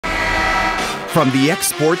from the X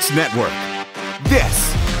Sports Network.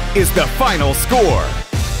 This is The Final Score.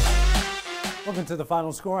 Welcome to The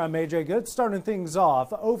Final Score. I'm AJ Good. Starting things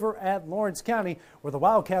off over at Lawrence County, where the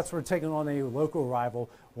Wildcats were taking on a local rival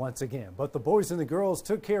once again. But the boys and the girls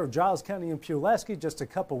took care of Giles County and Pulaski just a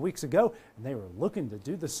couple weeks ago, and they were looking to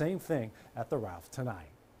do the same thing at the Ralph tonight.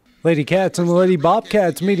 Lady Cats and the Lady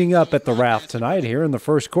Bobcats meeting up at the Ralph tonight. Here in the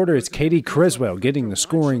first quarter, it's Katie Criswell getting the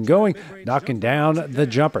scoring going, knocking down the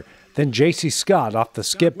jumper. Then J.C. Scott off the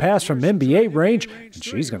skip pass from NBA range, and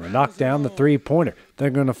she's going to knock down the three-pointer. They're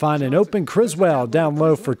going to find an open Criswell down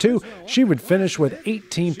low for two. She would finish with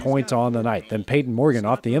 18 points on the night. Then Peyton Morgan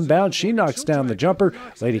off the inbound. She knocks down the jumper.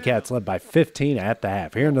 Lady Cats led by 15 at the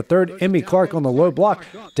half. Here in the third, Emmy Clark on the low block,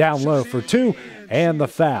 down low for two, and the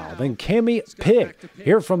foul. Then Cammie Pigg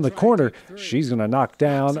here from the corner. She's going to knock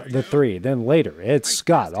down the three. Then later, it's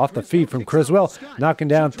Scott off the feed from Criswell, knocking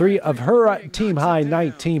down three of her team-high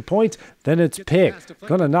 19 points. Then it's Pigg,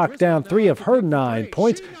 going to knock down three of her 9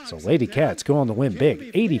 points. So Lady Cats go on to win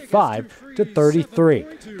big,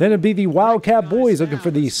 85-33. Then it'd be the Wildcat boys looking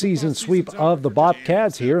for the season sweep of the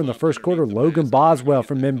Bobcats. Here in the first quarter, Logan Boswell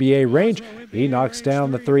from NBA range. He knocks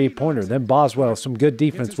down the three-pointer. Then Boswell, some good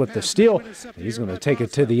defense with the steal. He's going to take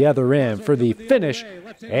it to the other end for the finish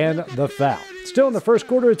and the foul. Still in the first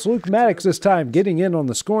quarter, it's Luke Maddox this time getting in on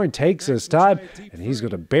the scoring, takes his time, and he's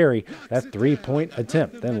going to bury that three-point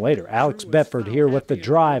attempt. Then later, Alex Bedford here with the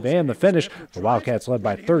drive and the finish. The Wildcats led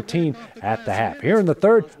by 13 at the half. Here in the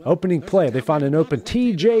third, opening play, they find an open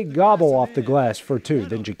T.J. Gobble off the glass for two.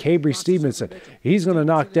 Then Jacabri Stevenson, he's going to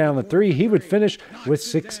knock down the three. He would finish with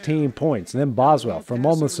 16 points. And then Boswell from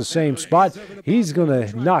almost the same spot, he's going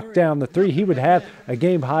to knock down the three. He would have a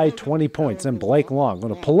game-high 20 points. Then Blake Long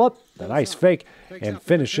going to pull up, the nice fake, and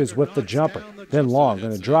finishes with the jumper. Then Long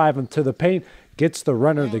going to drive him to the paint, gets the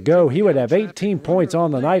runner to go. He would have 18 points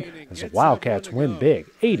on the night as the Wildcats win big,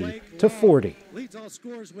 80-40.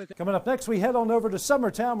 Coming up next, we head on over to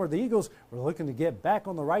Summertown, where the Eagles were looking to get back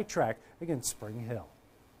on the right track against Spring Hill.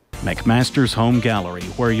 McMaster's Home Gallery,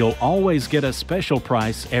 where you'll always get a special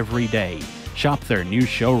price every day. Shop their new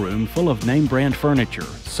showroom full of name-brand furniture,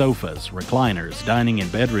 sofas, recliners, dining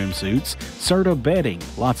and bedroom suites, Serta bedding,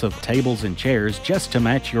 lots of tables and chairs just to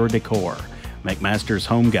match your decor. McMaster's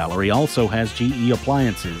Home Gallery also has GE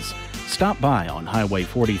appliances. Stop by on Highway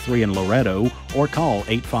 43 in Loretto or call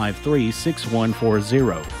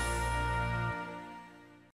 853-6140.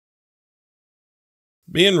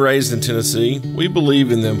 Being raised in Tennessee, we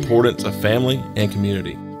believe in the importance of family and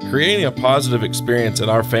community. Creating a positive experience at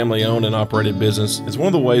our family-owned and operated business is one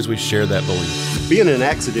of the ways we share that belief. Being in an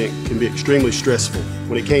accident can be extremely stressful.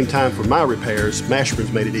 When it came time for my repairs,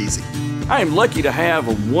 Mashburn's made it easy. I am lucky to have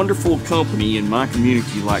a wonderful company in my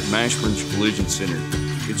community like Mashburn's Collision Center.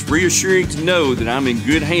 It's reassuring to know that I'm in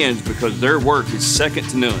good hands because their work is second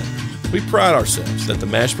to none. We pride ourselves that the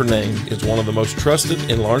Mashburn name is one of the most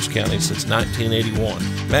trusted in Lawrence County since 1981.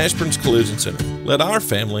 Mashburn's Collision Center. Let our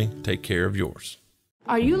family take care of yours.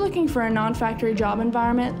 Are you looking for a non-factory job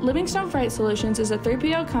environment? Livingstone Freight Solutions is a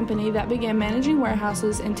 3PL company that began managing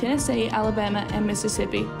warehouses in Tennessee, Alabama, and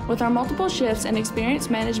Mississippi. With our multiple shifts and experienced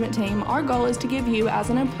management team, our goal is to give you as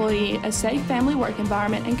an employee a safe family work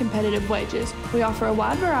environment and competitive wages. We offer a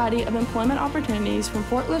wide variety of employment opportunities from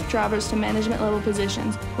forklift drivers to management level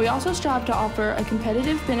positions. We also strive to offer a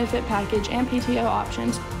competitive benefit package and PTO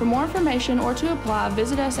options. For more information or to apply,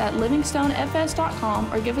 visit us at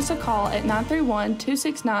livingstonefs.com or give us a call at 931-269-3255.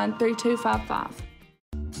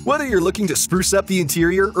 Whether you're looking to spruce up the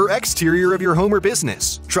interior or exterior of your home or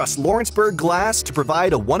business, trust Lawrenceburg Glass to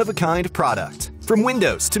provide a one-of-a-kind product. From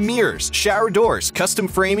windows to mirrors, shower doors, custom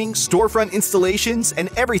framing, storefront installations, and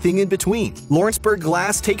everything in between, Lawrenceburg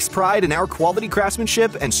Glass takes pride in our quality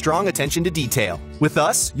craftsmanship and strong attention to detail. With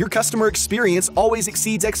us, your customer experience always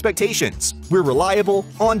exceeds expectations. We're reliable,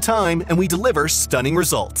 on time, and we deliver stunning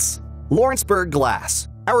results. Lawrenceburg Glass.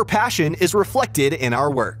 Our passion is reflected in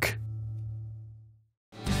our work.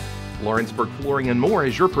 Lawrenceburg Flooring and More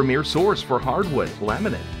is your premier source for hardwood,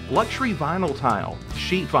 laminate, luxury vinyl tile,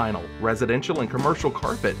 sheet vinyl, residential and commercial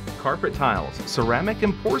carpet, carpet tiles, ceramic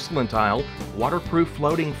and porcelain tile, waterproof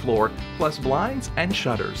floating floor, plus blinds and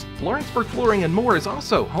shutters. Lawrenceburg Flooring and More is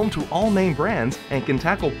also home to all name brands and can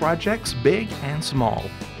tackle projects big and small.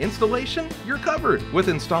 Installation? You're covered with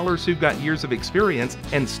installers who've got years of experience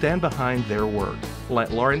and stand behind their work. Let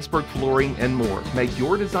Lawrenceburg Flooring and More make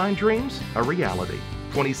your design dreams a reality.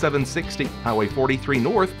 2760 Highway 43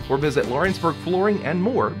 North or visit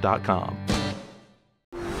LawrenceburgFlooringandMore.com.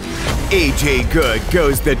 AJ Good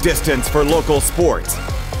goes the distance for local sports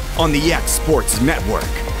on the X Sports Network.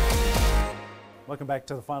 Welcome back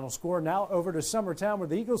to the final score. Now over to Summertown, where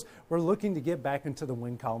the Eagles were looking to get back into the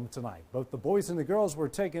win column tonight. Both the boys and the girls were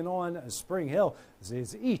taking on Spring Hill, as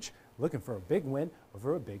is each looking for a big win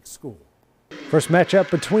over a big school. First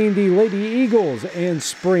matchup between the Lady Eagles and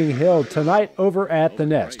Spring Hill tonight over at the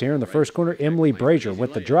Nest. Here in the first quarter, Emily Brazier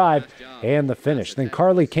with the drive and the finish. Then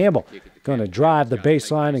Carly Campbell going to drive the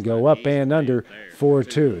baseline and go up and under for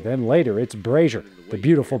 2. Then later, it's Brazier. The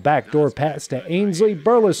beautiful backdoor pass to Ainsley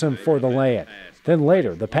Burleson for the lay-in. Then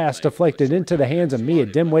later, the pass deflected into the hands of Mia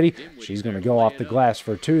Dimwitty. She's going to go off the glass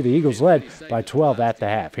for 2. The Eagles led by 12 at the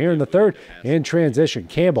half. Here in the third, in transition,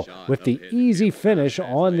 Campbell with the easy finish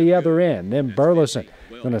on the other end. Then Burleson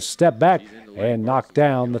going to step back and knock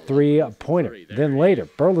down the 3-pointer. Then later,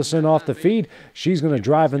 Burleson off the feed. She's going to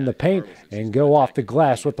drive in the paint and go off the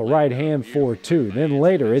glass with the right hand for 2. Then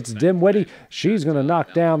later, it's Dimwitty. She's going to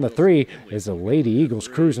knock down the 3 as the Lady Eagles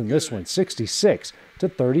cruising this one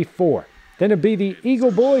 66-34. Then it'd be the Eagle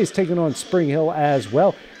boys taking on Spring Hill as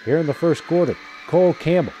well. Here in the first quarter, Cole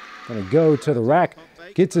Campbell going to go to the rack,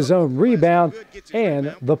 gets his own rebound,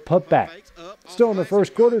 and the putback. Still in the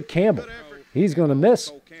first quarter, Campbell. He's going to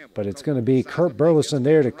miss, but it's going to be Kurt Burleson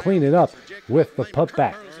there to clean it up with the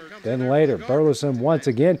putback. Then later, Burleson once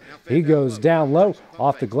again, he goes down low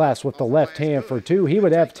off the glass with the left hand for 2. He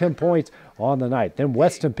would have 10 points on the night. Then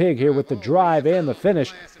Weston Pigg here with the drive and the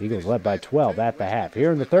finish. Eagles led by 12 at the half.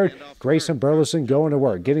 Here in the third, Grayson Burleson going to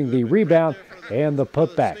work, getting the rebound and the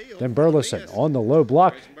putback. Then Burleson on the low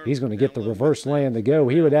block. He's going to get the reverse land to go.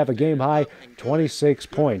 He would have a game-high 26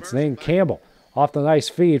 points. Then Campbell off the nice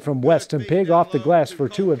feed from Weston Pigg off the glass for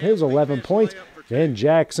 2 of his 11 points. Then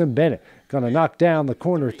Jackson Bennett going to knock down the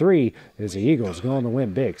corner 3 as the Eagles going to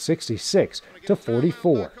win big,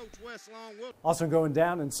 66-44. Also going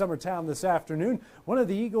down in Summertown this afternoon, one of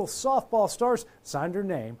the Eagles softball stars signed her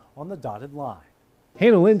name on the dotted line.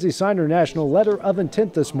 Hannah Lindsay signed her national letter of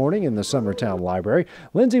intent this morning in the Summertown Library.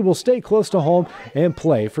 Lindsay will stay close to home and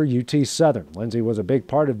play for UT Southern. Lindsay was a big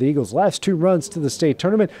part of the Eagles' last 2 runs to the state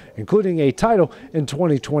tournament, including a title in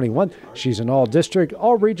 2021. She's an all-district,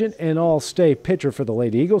 all-region, and all-state pitcher for the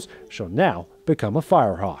Lady Eagles. She'll now become a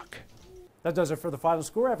Firehawk. That does it for the final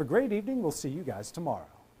score. Have a great evening. We'll see you guys tomorrow.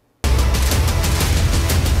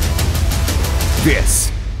 This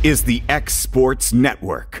is the X Sports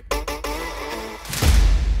Network.